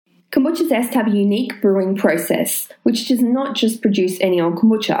Kombucha Zest have a unique brewing process, which does not just produce any old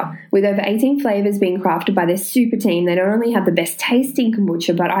kombucha. With over 18 flavours being crafted by their super team, they not only have the best tasting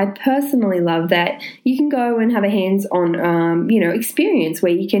kombucha, but I personally love that you can go and have a hands-on, experience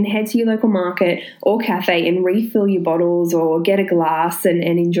where you can head to your local market or cafe and refill your bottles or get a glass and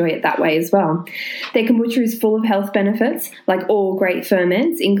enjoy it that way as well. Their kombucha is full of health benefits, like all great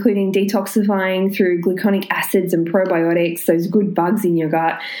ferments, including detoxifying through gluconic acids and probiotics, those good bugs in your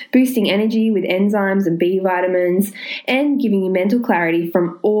gut, boosting energy with enzymes and B vitamins, and giving you mental clarity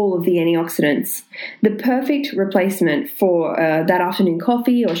from all of the antioxidants. The perfect replacement for that afternoon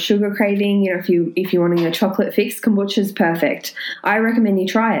coffee or sugar craving. If you're wanting a chocolate fix, kombucha is perfect. I recommend you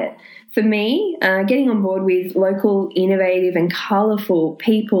try it. For me, getting on board with local, innovative and colourful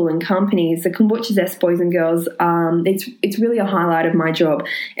people and companies, the Kombucha Zest boys and girls, it's really a highlight of my job,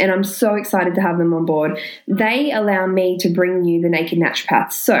 and I'm so excited to have them on board. They allow me to bring you the Naked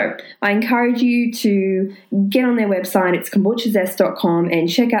Naturopath. So I encourage you to get on their website, it's kombuchazest.com, and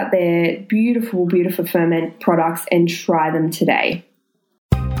check out their beautiful, beautiful ferment products and try them today.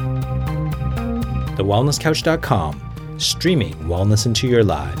 TheWellnessCouch.com, streaming wellness into your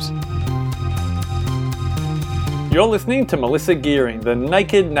lives. You're listening to Melissa Gearing, the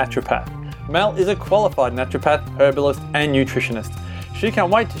Naked Naturopath. Mel is a qualified naturopath, herbalist and nutritionist. She can't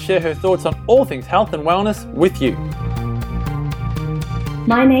wait to share her thoughts on all things health and wellness with you.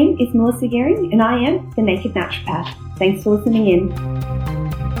 My name is Melissa Gearing and I am the Naked Naturopath. Thanks for listening in.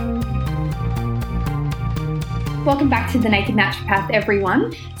 Welcome back to the Naked Naturopath,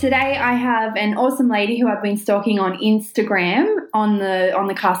 everyone. Today I have an awesome lady who I've been stalking on Instagram on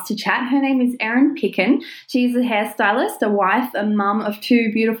the Cast to Chat. Her name is Erin Picken. She's a hairstylist, a wife, a mum of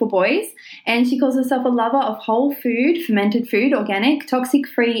 2 beautiful boys, and she calls herself a lover of whole food, fermented food, organic,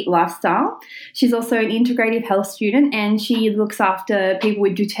 toxic-free lifestyle. She's also an integrative health student, and she looks after people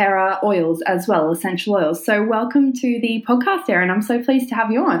with doTERRA oils as well, essential oils. So welcome to the podcast, Erin. I'm so pleased to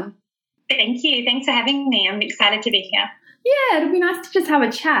have you on. Thank you. Thanks for having me. I'm excited to be here. Yeah, it'll be nice to just have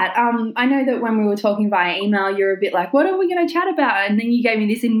a chat. I know that when we were talking via email, you're a bit like, what are we going to chat about? And then you gave me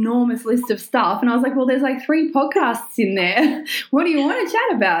this enormous list of stuff. And I was like, well, there's like 3 podcasts in there. What do you want to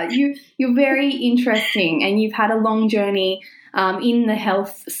chat about? You're very interesting, and you've had a long journey in the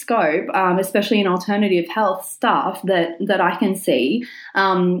health scope, especially in alternative health stuff that I can see.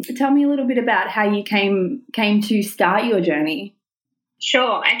 Tell me a little bit about how you came to start your journey.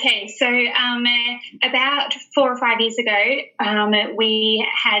 Sure. Okay. So about 4 or 5 years ago, we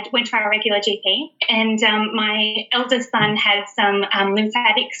went to our regular GP, and my eldest son had some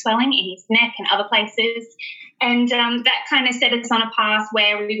lymphatic swelling in his neck and other places. And that kind of set us on a path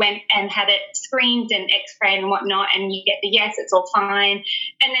where we went and had it screened and x-rayed and whatnot, and you get the yes, it's all fine.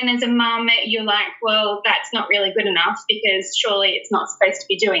 And then as a mum, you're like, well, that's not really good enough because surely it's not supposed to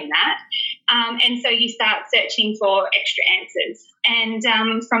be doing that. And so you start searching for extra answers. And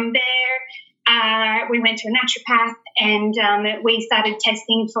from there, we went to a naturopath, and we started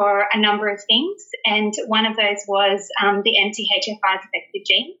testing for a number of things. And one of those was the MTHFR defective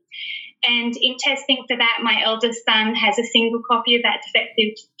gene. And in testing for that, my eldest son has a single copy of that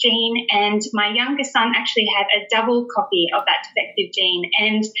defective gene, and my youngest son actually had a double copy of that defective gene.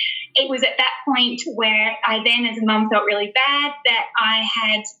 And it was at that point where I then, as a mum, felt really bad that I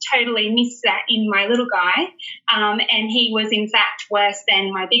had totally missed that in my little guy, and he was, in fact, worse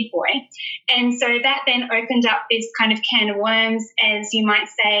than my big boy. And so that then opened up this kind of can of worms, as you might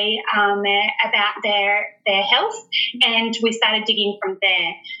say, about their health, and we started digging from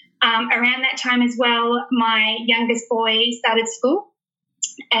there. Around that time as well, my youngest boy started school,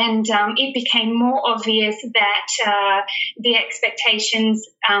 and it became more obvious that the expectations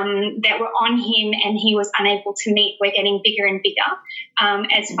that were on him and he was unable to meet were getting bigger and bigger,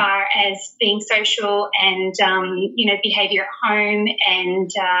 as far as being social and, behaviour at home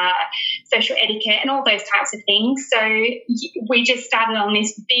and social etiquette and all those types of things. So we just started on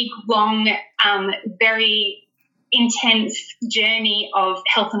this big, long, very intense journey of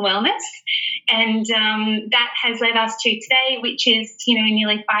health and wellness, and that has led us to today, which is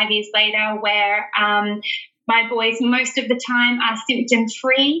nearly 5 years later, where my boys most of the time are symptom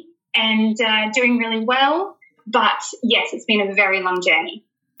free and doing really well. But yes, it's been a very long journey.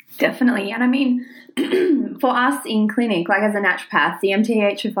 Definitely. And I mean, for us in clinic, like as a naturopath, the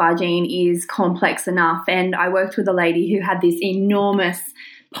MTHFR gene is complex enough, and I worked with a lady who had this enormous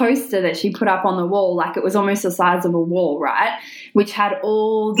poster that she put up on the wall, like it was almost the size of a wall, right, which had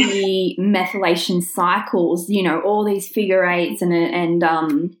all the methylation cycles, all these figure eights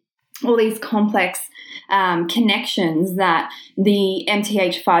and all these complex connections that the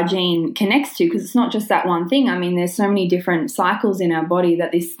MTHFR gene connects to, because it's not just that one thing. I mean, there's so many different cycles in our body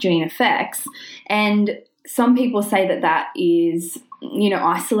that this gene affects, and some people say that that is,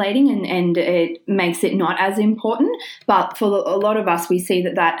 isolating and it makes it not as important. But for a lot of us, we see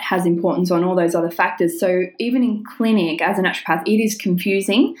that that has importance on all those other factors. So even in clinic as a naturopath, it is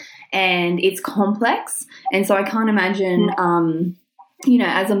confusing and it's complex. And so I can't imagine,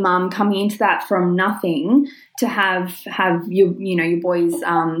 as a mum coming into that from nothing to have your boys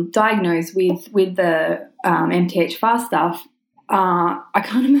diagnosed with the MTHFR stuff. I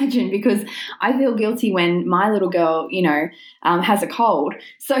can't imagine, because I feel guilty when my little girl, has a cold.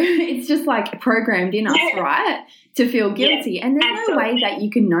 So it's just like programmed in us, right, to feel guilty. And there's no way that you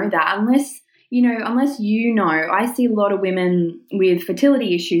can know that unless I see a lot of women with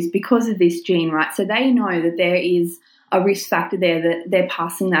fertility issues because of this gene, right? So they know that there is a risk factor there, that they're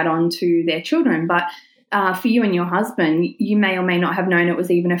passing that on to their children. But for you and your husband, you may or may not have known it was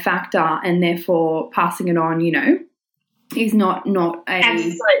even a factor, and therefore passing it on, is not a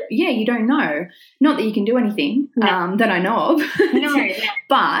Absolutely. Yeah, you don't know. Not that you can do anything that I know of. No,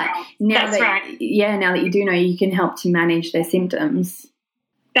 but now that's right. Now that you do know, you can help to manage their symptoms.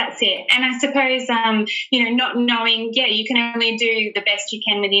 That's it. And I suppose, not knowing, you can only do the best you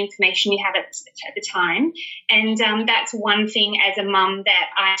can with the information you have at the time. And that's one thing as a mum that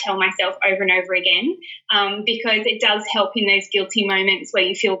I tell myself over and over again, because it does help in those guilty moments where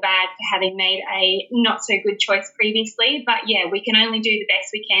you feel bad for having made a not so good choice previously. But, we can only do the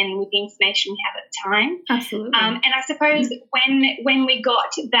best we can with the information we have at the time. Absolutely. And I suppose when we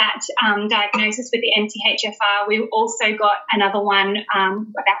got that diagnosis with the MTHFR, we also got another one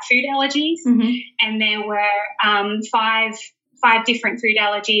about food allergies, and there were five different food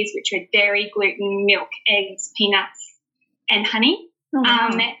allergies, which were dairy, gluten, milk, eggs, peanuts, and honey. Oh, wow.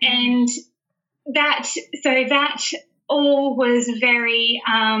 And that all was very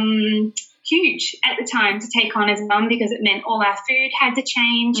huge at the time to take on as a mum, because it meant all our food had to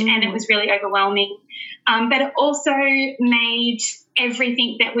change, and it was really overwhelming. But it also made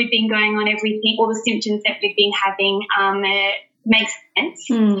everything that we'd been going on, all the symptoms that we'd been having, makes sense.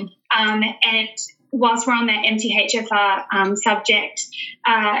 And whilst we're on that MTHFR subject,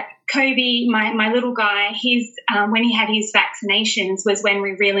 Kobe, my little guy, when he had his vaccinations was when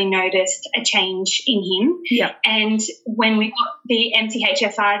we really noticed a change in him. Yeah. And when we got the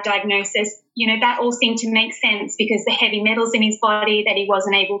MTHFR diagnosis, that all seemed to make sense, because the heavy metals in his body that he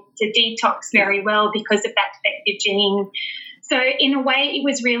wasn't able to detox very well because of that defective gene. So in a way, it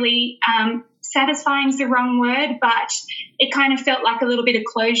was really satisfying is the wrong word, but it kind of felt like a little bit of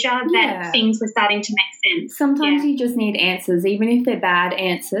closure that things were starting to make sense. Sometimes you just need answers, even if they're bad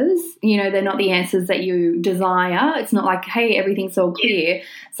answers. They're not the answers that you desire. It's not like, hey, everything's all clear.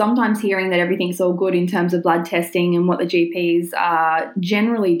 Sometimes hearing that everything's all good in terms of blood testing and what the GPs are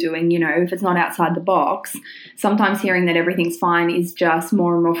generally doing, if it's not outside the box, sometimes hearing that everything's fine is just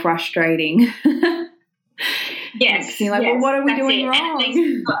more and more frustrating. Yes. You're like, well, what are we doing wrong? And at least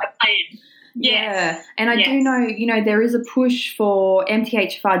we've got a plan. Yeah, and I do know, there is a push for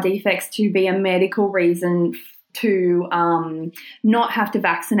MTHFR defects to be a medical reason to not have to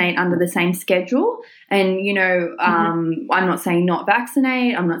vaccinate under the same schedule. And, I'm not saying not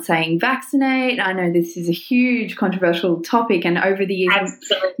vaccinate. I'm not saying vaccinate. I know this is a huge controversial topic, and over the years,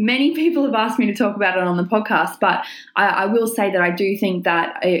 many people have asked me to talk about it on the podcast. But I will say that I do think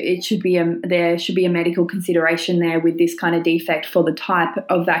that there should be a medical consideration there with this kind of defect for the type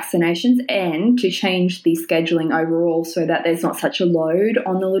of vaccinations, and to change the scheduling overall so that there's not such a load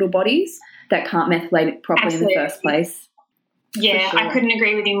on the little bodies that can't methylate it properly in the first place. Yeah, sure. I couldn't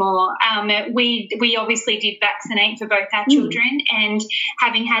agree with you more. We obviously did vaccinate for both our children, and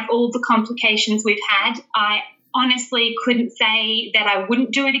having had all the complications we've had, I honestly couldn't say that I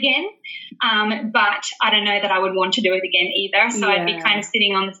wouldn't do it again, but I don't know that I would want to do it again either, so I'd be kind of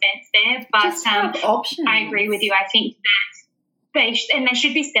sitting on the fence there. But just have options. I agree with you. I think that they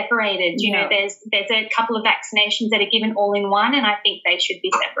should be separated. There's a couple of vaccinations that are given all in one, and I think they should be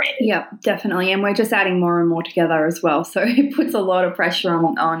separated. Yeah, definitely. And we're just adding more and more together as well. So it puts a lot of pressure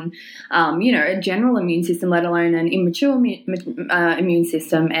on a general immune system, let alone an immature immune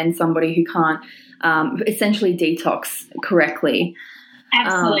system, and somebody who can't essentially detox correctly.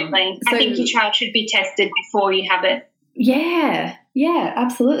 Absolutely. I think your child should be tested before you have it. Yeah,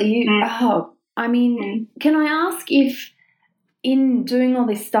 absolutely. Can I ask if, in doing all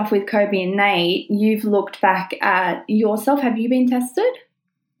this stuff with Kobe and Nate, you've looked back at yourself? Have you been tested?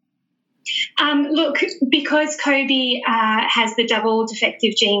 Look, because Kobe has the double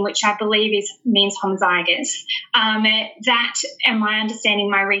defective gene, which I believe means homozygous, that, and my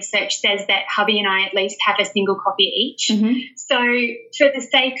understanding, my research says that hubby and I at least have a single copy each. Mm-hmm. So for the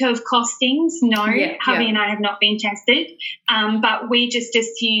sake of costings, no, hubby and I have not been tested, but we just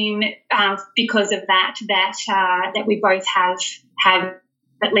assume because of that we both have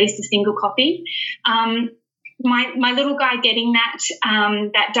at least a single copy. My little guy getting that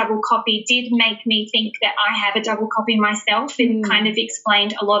double copy did make me think that I have a double copy myself. It kind of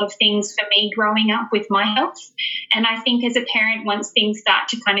explained a lot of things for me growing up with my health. And I think as a parent, once things start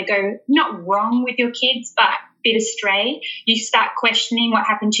to kind of go not wrong with your kids, but a bit astray, you start questioning what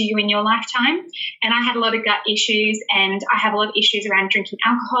happened to you in your lifetime. And I had a lot of gut issues, and I have a lot of issues around drinking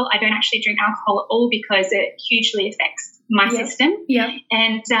alcohol. I don't actually drink alcohol at all because it hugely affects my system. Yeah.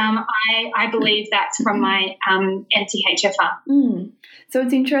 And I believe that's from my MTHFR. So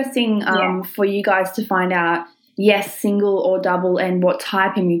it's interesting for you guys to find out, yes, single or double, and what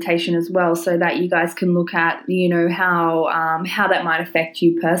type of mutation as well, so that you guys can look at, how that might affect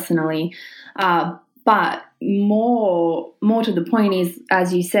you personally. But more to the point is,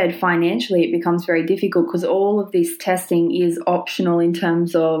 as you said, financially it becomes very difficult because all of this testing is optional in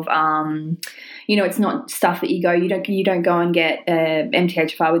terms of, it's not stuff that you don't go and get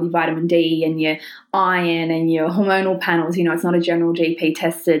MTHFR with your vitamin D and your iron and your hormonal panels. It's not a general GP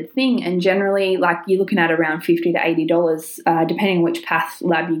tested thing. And generally, like, you're looking at around $50 to $80, depending on which path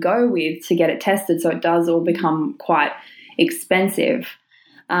lab you go with, to get it tested. So it does all become quite expensive.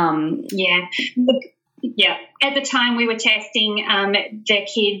 Yeah. At the time we were testing the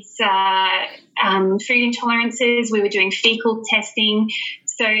kids' food intolerances. We were doing fecal testing.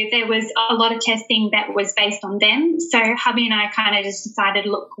 So there was a lot of testing that was based on them. So hubby and I kind of just decided,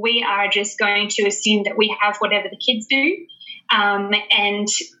 look, we are just going to assume that we have whatever the kids do. And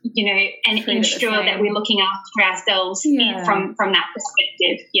ensure that we're looking after ourselves from that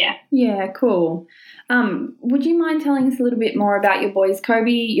perspective. Yeah. Yeah, cool. Would you mind telling us a little bit more about your boys?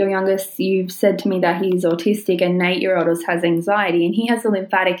 Kobe, your youngest, you've said to me that he's autistic, and Nate, your oldest, has anxiety, and he has a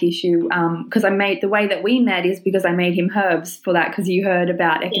lymphatic issue. Because the way that we met is because I made him herbs for that, because you heard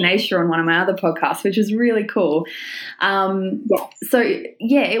about echinacea on one of my other podcasts, which is really cool. So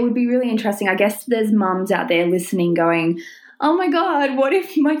it would be really interesting. I guess there's mums out there listening going, oh my God, what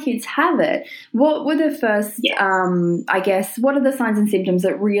if my kids have it? What were the first, what are the signs and symptoms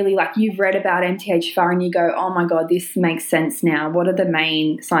that really, like, you've read about MTHFR and you go, oh my God, this makes sense now. What are the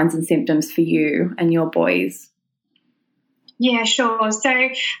main signs and symptoms for you and your boys? Yeah, sure. So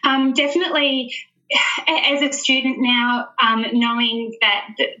definitely, as a student now, knowing that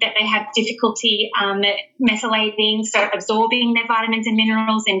they have difficulty methylating, so absorbing their vitamins and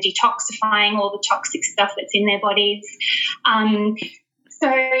minerals and detoxifying all the toxic stuff that's in their bodies.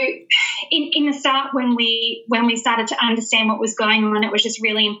 So in the start, when we started to understand what was going on, it was just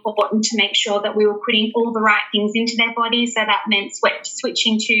really important to make sure that we were putting all the right things into their bodies. So that meant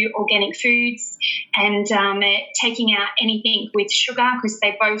switching to organic foods and taking out anything with sugar, because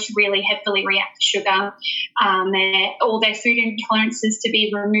they both really heavily react to sugar. All their food intolerances to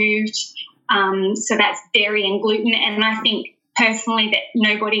be removed. So that's dairy and gluten. And I think personally that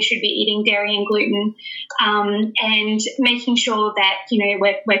nobody should be eating dairy and gluten, and making sure that,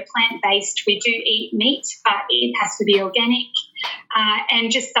 we're plant-based. We do eat meat, but it has to be organic, and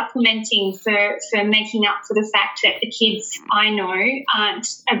just supplementing for making up for the fact that the kids I know aren't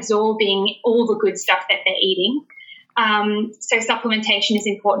absorbing all the good stuff that they're eating. So supplementation is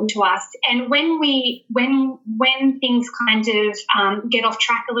important to us. And when things kind of get off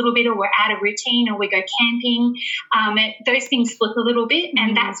track a little bit, or we're out of routine, or we go camping, those things flip a little bit,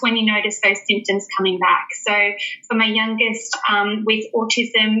 and that's when you notice those symptoms coming back. So for my youngest with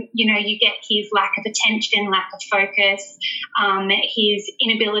autism, you get his lack of attention, lack of focus, his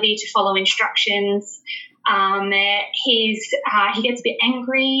inability to follow instructions. He gets a bit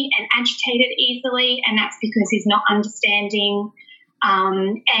angry and agitated easily, and that's because he's not understanding.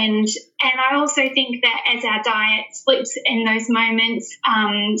 And I also think that as our diet slips in those moments,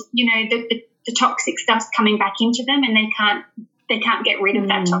 the toxic stuff's coming back into them, and they can't get rid of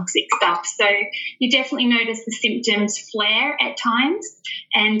that toxic stuff. So you definitely notice the symptoms flare at times.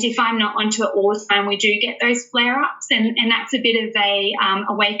 And if I'm not onto it all the time, we do get those flare-ups. And that's a bit of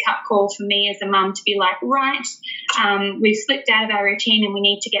a wake-up call for me as a mum to be like, right, we've slipped out of our routine and we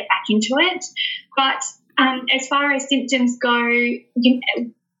need to get back into it. But as far as symptoms go,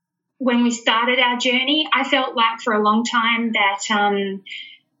 when we started our journey, I felt like for a long time that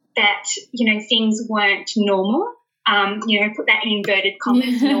things weren't normal. Put that in inverted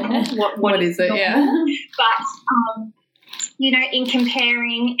commas, normal. What is it? Normal? Yeah. But, in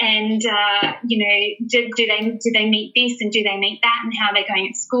comparing and, do they meet this and do they meet that, and how they're going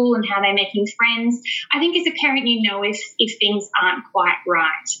at school and how they're making friends. I think as a parent, if things aren't quite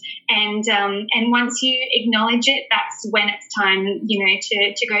right. And once you acknowledge it, that's when it's time,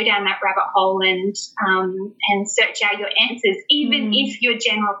 to go down that rabbit hole and search out your answers, even if your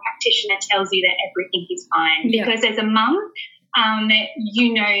general practitioner tells you that everything is fine. Yeah. Because as a mum,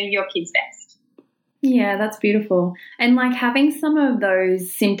 you know your kids best. Yeah, that's beautiful. And like having some of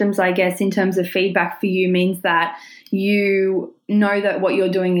those symptoms, I guess, in terms of feedback for you means that you know that what you're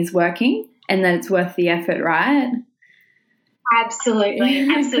doing is working and that it's worth the effort, right? Absolutely.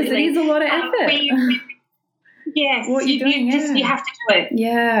 Because it is a lot of effort. Yes, what you're doing, you have to do it.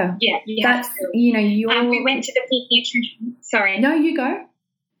 Yeah. Yeah, that's, you're... we went to the pediatrician. Sorry. No, you go.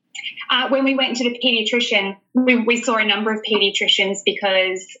 When we went to the pediatrician, we saw a number of pediatricians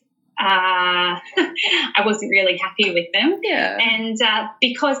because I wasn't really happy with them. Yeah. And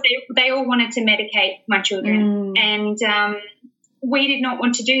because they all wanted to medicate my children. And we did not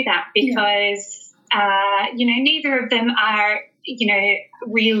want to do that because, neither of them are,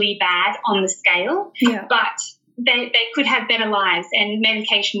 really bad on the scale. Yeah. But they could have better lives, and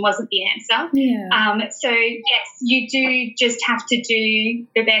medication wasn't the answer. Yeah. So, yes, you do just have to do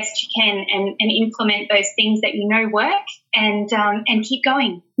the best you can and implement those things that work and keep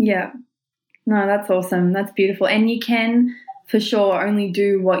going. Yeah. No, that's awesome. That's beautiful. And you can, for sure, only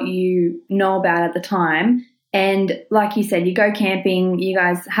do what you know about at the time. And like you said, you go camping, you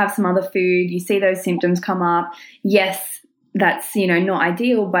guys have some other food, you see those symptoms come up. Yes, that's, not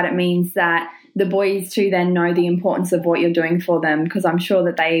ideal, but it means that the boys too then know the importance of what you're doing for them, because I'm sure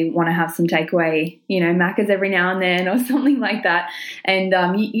that they want to have some takeaway, Maccas every now and then or something like that. And,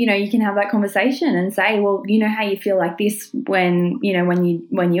 you can have that conversation and say, well, how you feel like this when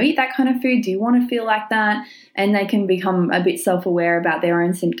you eat that kind of food, do you want to feel like that? And they can become a bit self-aware about their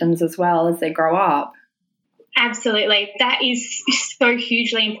own symptoms as well as they grow up. Absolutely. That is so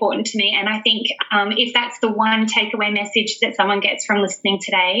hugely important to me. And I think if that's the one takeaway message that someone gets from listening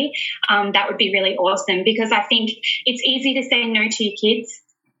today, that would be really awesome, because I think it's easy to say no to your kids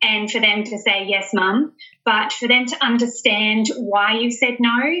and for them to say, yes, mum, but for them to understand why you said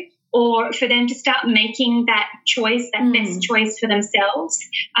no, or for them to start making that choice, that best choice for themselves,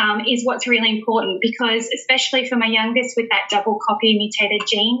 is what's really important. Because especially for my youngest with that double copy mutated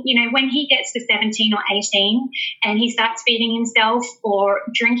gene, when he gets to 17 or 18 and he starts feeding himself or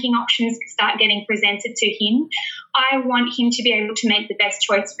drinking options start getting presented to him, I want him to be able to make the best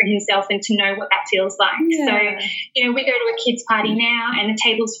choice for himself and to know what that feels like. Yeah. So, we go to a kids' party now and the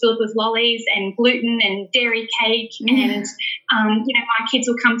table's filled with lollies and gluten and dairy cake and, my kids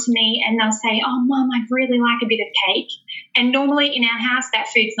will come to me and they'll say, oh, Mum, I'd really like a bit of cake. And normally in our house that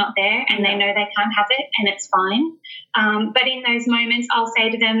food's not there and they know they can't have it and it's fine. But in those moments I'll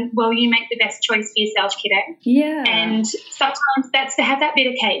say to them, well, you make the best choice for yourself, kiddo. Yeah. And sometimes that's to have that bit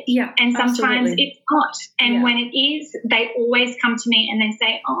of cake. Yeah. And sometimes it's not. And when it is, they always come to me and they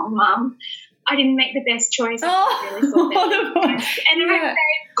say, oh, Mum, I didn't make the best choice. I really thought that. And I say,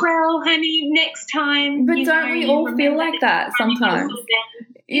 well, honey, next time. But don't we all feel like that sometimes?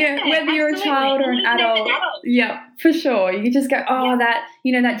 Yeah, whether you're a child or an adult. Yeah, for sure. You just go, oh, that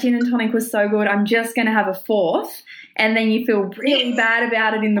gin and tonic was so good, I'm just going to have a fourth. And then you feel really bad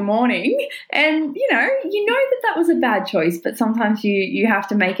about it in the morning. And, you know that was a bad choice, but sometimes you have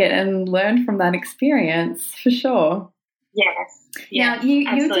to make it and learn from that experience, for sure. Yes. Yeah, now,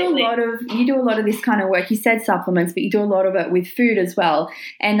 you do a lot of this kind of work. You said supplements, but you do a lot of it with food as well.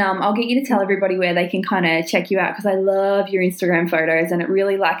 And I'll get you to tell everybody where they can kind of check you out, because I love your Instagram photos, and it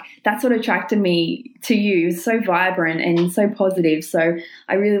really that's what attracted me to you. It's so vibrant and so positive. So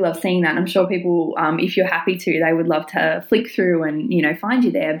I really love seeing that. And I'm sure people, if you're happy to, they would love to flick through and find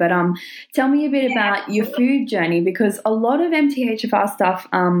you there. But tell me a bit about your food journey, because a lot of MTHFR stuff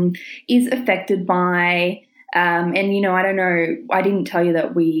is affected by. And, I don't know, I didn't tell you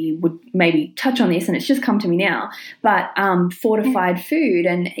that we would maybe touch on this, and it's just come to me now, but fortified food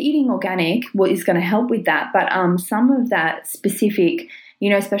and eating organic is going to help with that. But some of that specific,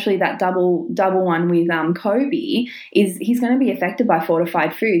 especially that double one with Kobe, he's going to be affected by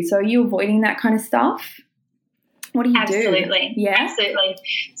fortified food. So are you avoiding that kind of stuff? What do you do? Absolutely. Yeah. Absolutely.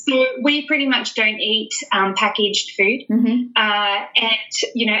 So we pretty much don't eat packaged food. Mm-hmm.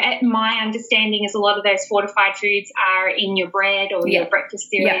 And, my understanding is a lot of those fortified foods are in your bread or your breakfast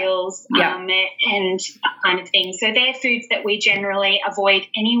cereals and that kind of thing. So they're foods that we generally avoid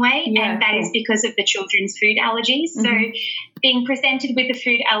anyway, and that is because of the children's food allergies. Mm-hmm. So being presented with the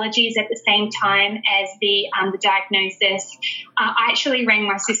food allergies at the same time as the diagnosis, I actually rang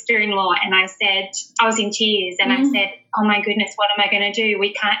my sister-in-law and I was in tears, and I said, oh my goodness, what am I going to do?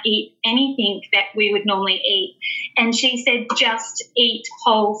 We can't eat anything that we would normally eat. And she said, just eat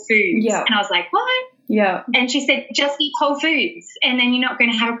whole foods. Yeah. And I was like, what? Yeah. And she said, just eat whole foods and then you're not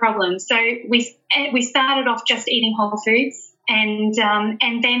going to have a problem. So we started off just eating whole foods. And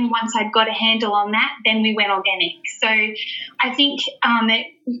then once I'd got a handle on that, then we went organic. So I think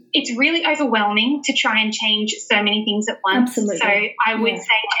it's really overwhelming to try and change so many things at once. Absolutely. So I would say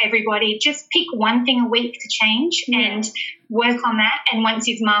to everybody, just pick one thing a week to change and work on that. And once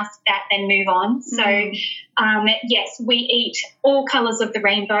you've mastered that, then move on. So, yes, we eat all colours of the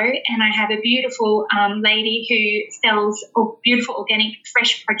rainbow. And I have a beautiful lady who sells beautiful organic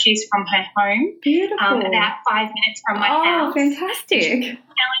fresh produce from her home. Beautiful. About 5 minutes from my house. Oh, fantastic.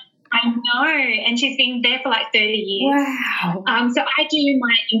 I know, and she's been there for like 30 years. Wow. So I do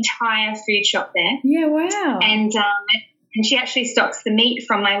my entire food shop there. Yeah, wow. And she actually stocks the meat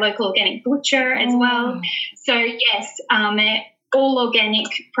from my local organic butcher as well. So, yes, all organic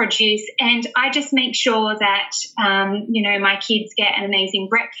produce. And I just make sure that, my kids get an amazing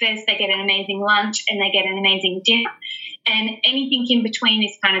breakfast, they get an amazing lunch, and they get an amazing dinner. And anything in between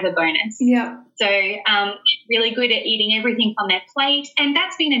is kind of a bonus. Yeah. So really good at eating everything on their plate. And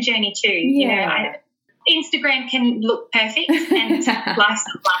that's been a journey too. Yeah. Instagram can look perfect and life's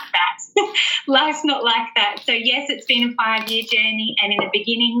not like that. Life's not like that. So, yes, it's been a 5-year journey. And in the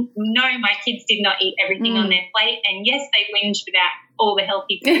beginning, no, my kids did not eat everything on their plate. And, yes, they whinged about all the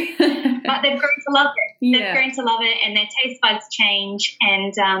healthy food. But they've grown to love it. Yeah. They've grown to love it, and their taste buds change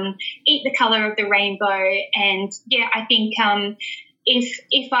and eat the colour of the rainbow. And, yeah, I think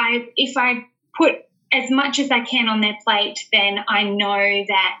if I put as much as I can on their plate, then I know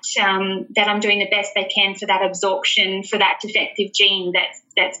that I'm doing the best they can for that absorption, for that defective gene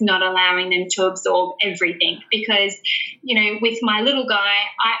that's not allowing them to absorb everything. Because, with my little guy,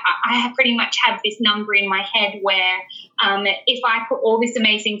 I pretty much have this number in my head where if I put all this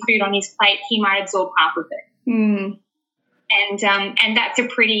amazing food on his plate, he might absorb half of it. Mm. And that's a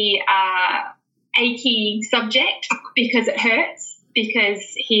pretty achy subject because it hurts. Because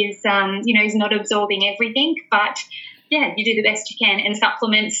he's not absorbing everything, but yeah, you do the best you can, and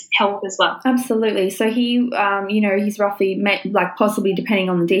supplements help as well. Absolutely. So he, he's roughly, possibly depending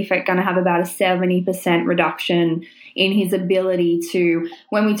on the defect, going to have about a 70% reduction in his ability to,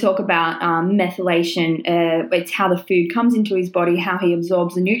 when we talk about methylation, it's how the food comes into his body, how he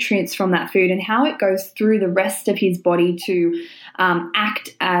absorbs the nutrients from that food, and how it goes through the rest of his body to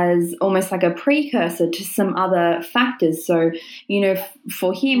act as almost like a precursor to some other factors. So,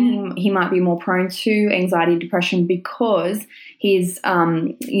 for him, he might be more prone to anxiety, depression because he's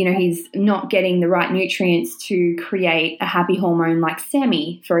not getting the right nutrients to create a happy hormone like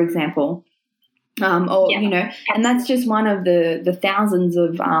SAMe, for example. And that's just one of the thousands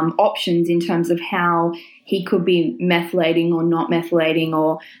of options in terms of how he could be methylating or not methylating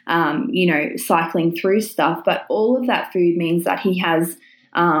or, cycling through stuff. But all of that food means that he has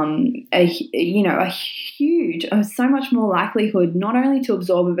a huge, so much more likelihood not only to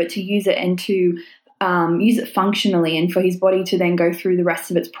absorb it, but to use it and to use it functionally and for his body to then go through the rest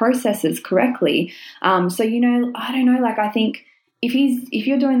of its processes correctly. I don't know, I think if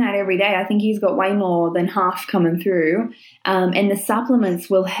you're doing that every day, I think he's got way more than half coming through. And the supplements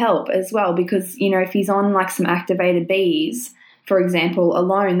will help as well because, if he's on some activated Bs, for example,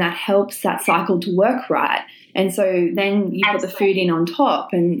 alone, that helps that cycle to work right. And so then you put the food in on top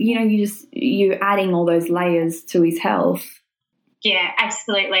and, you're adding all those layers to his health. Yeah,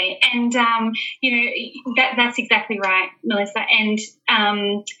 absolutely. And, that's exactly right, Melissa. And,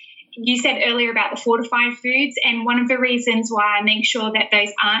 you said earlier about the fortified foods, and one of the reasons why I make sure that those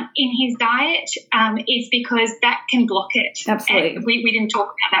aren't in his diet is because that can block it. Absolutely. And we didn't talk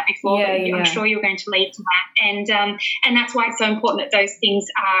about that before, but I'm sure you're going to lead to that. And that's why it's so important that those things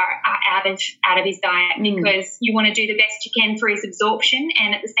are out of his diet because you want to do the best you can for his absorption,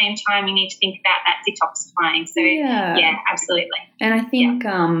 and at the same time you need to think about that detoxifying. So, yeah absolutely. And I think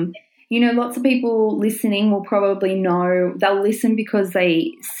lots of people listening will probably know, they'll listen because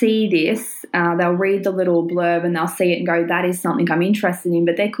they see this, they'll read the little blurb and they'll see it and go, that is something I'm interested in.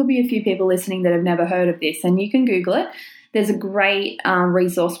 But there could be a few people listening that have never heard of this, and you can Google it. There's a great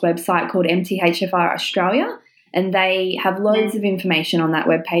resource website called MTHFR Australia, and they have loads of information on that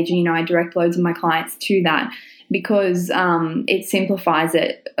webpage. And, I direct loads of my clients to that because it simplifies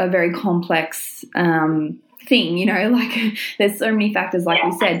it, a very complex thing, there's so many factors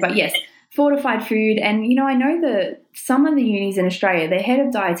we said, but yes, fortified food. And, I know that some of the unis in Australia, their head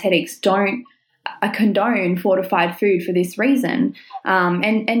of dietetics don't condone fortified food for this reason,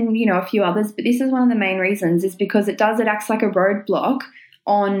 and you know, a few others, but this is one of the main reasons, is because it acts like a roadblock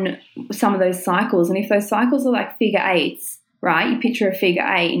on some of those cycles. And if those cycles are like figure eights, right, you picture a figure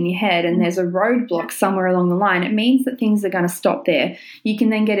eight in your head and there's a roadblock somewhere along the line, it means that things are going to stop there. You can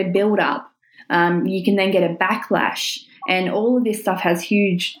then get a build up, you can then get a backlash, and all of this stuff has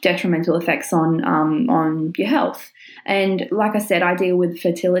huge detrimental effects on your health. And like I said, I deal with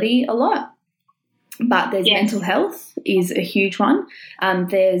fertility a lot, but there's mental health is a huge one.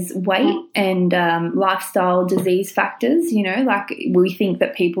 There's weight and lifestyle disease factors. You know, like we think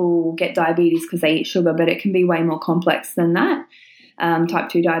that people get diabetes because they eat sugar, but it can be way more complex than that. Type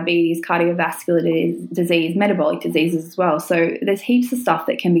 2 diabetes, cardiovascular disease, metabolic diseases as well. So there's heaps of stuff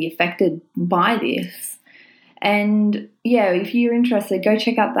that can be affected by this. And yeah, if you're interested, go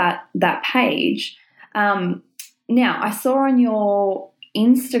check out that page. Now, I saw on your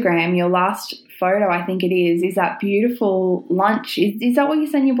Instagram, your last photo, I think it is that beautiful lunch. Is that what you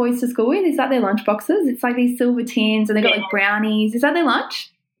send your boys to school with? Is that their lunch boxes? It's like these silver tins and they've got like brownies. Is that their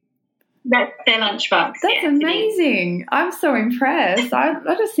lunch? That's their lunchbox. That's amazing. I'm so impressed.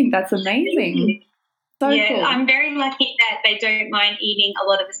 I just think that's amazing. So cool. I'm very lucky that they don't mind eating a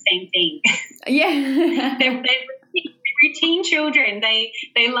lot of the same thing. Yeah. they're routine children. They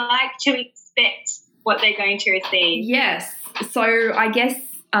like to expect what they're going to receive. Yes. So I guess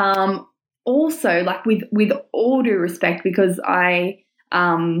also, like with all due respect, because I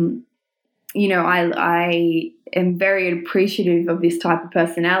am very appreciative of this type of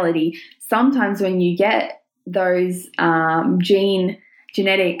personality. Sometimes when you get those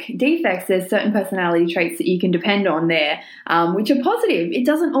genetic defects, there's certain personality traits that you can depend on there, which are positive. It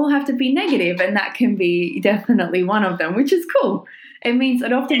doesn't all have to be negative, and that can be definitely one of them, which is cool.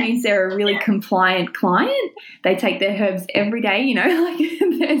 It often means they're a really compliant client. They take their herbs every day, you know, like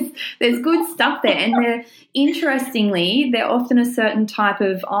there's good stuff there. And interestingly, they're often a certain type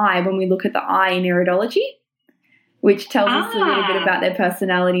of eye when we look at the eye in iridology, which tells us a little bit about their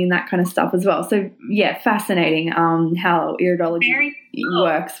personality and that kind of stuff as well. So, yeah, fascinating how iridology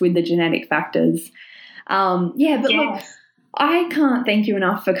works with the genetic factors. Look, I can't thank you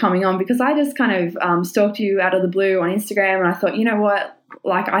enough for coming on, because I just kind of stalked you out of the blue on Instagram, and I thought, you know what,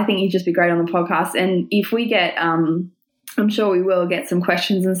 like, I think you'd just be great on the podcast. And if we get, I'm sure we will get some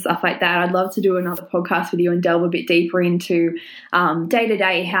questions and stuff like that, I'd love to do another podcast with you and delve a bit deeper into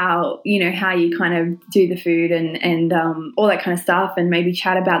day-to-day how you kind of do the food and all that kind of stuff, and maybe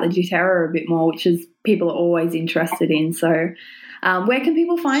chat about the doTERRA a bit more, which is people are always interested in. So where can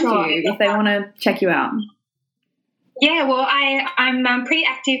people find you if they want to check you out? Yeah, well, I'm pretty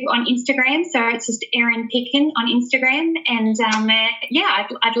active on Instagram, so it's just Erin Picken on Instagram, and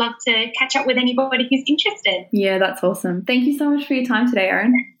I'd love to catch up with anybody who's interested. Yeah, that's awesome. Thank you so much for your time today,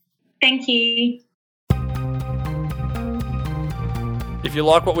 Erin. Thank you. If you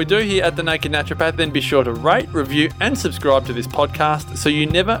like what we do here at The Naked Naturopath, then be sure to rate, review and subscribe to this podcast so you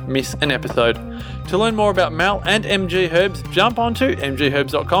never miss an episode. To learn more about Mel and MG Herbs, jump onto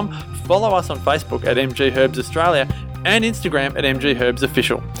mgherbs.com, follow us on Facebook at MG Herbs Australia and Instagram at MG Herbs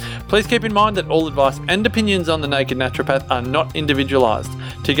Official. Please keep in mind that all advice and opinions on The Naked Naturopath are not individualised.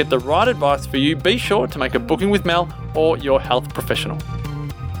 To get the right advice for you, be sure to make a booking with Mel or your health professional.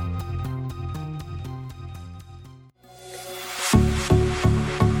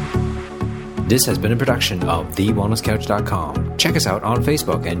 This has been a production of TheWellnessCouch.com. Check us out on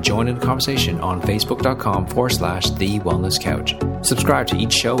Facebook and join in the conversation on Facebook.com/The Wellness Couch. Subscribe to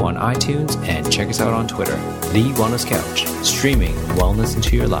each show on iTunes and check us out on Twitter. The Wellness Couch, streaming wellness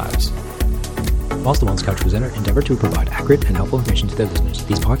into your lives. Whilst the Wellness Couch presenter endeavor to provide accurate and helpful information to their listeners,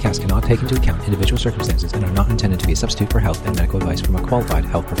 these podcasts cannot take into account individual circumstances and are not intended to be a substitute for health and medical advice from a qualified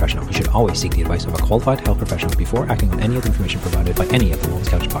health professional. You should always seek the advice of a qualified health professional before acting on any of the information provided by any of the Wellness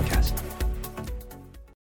Couch podcasts.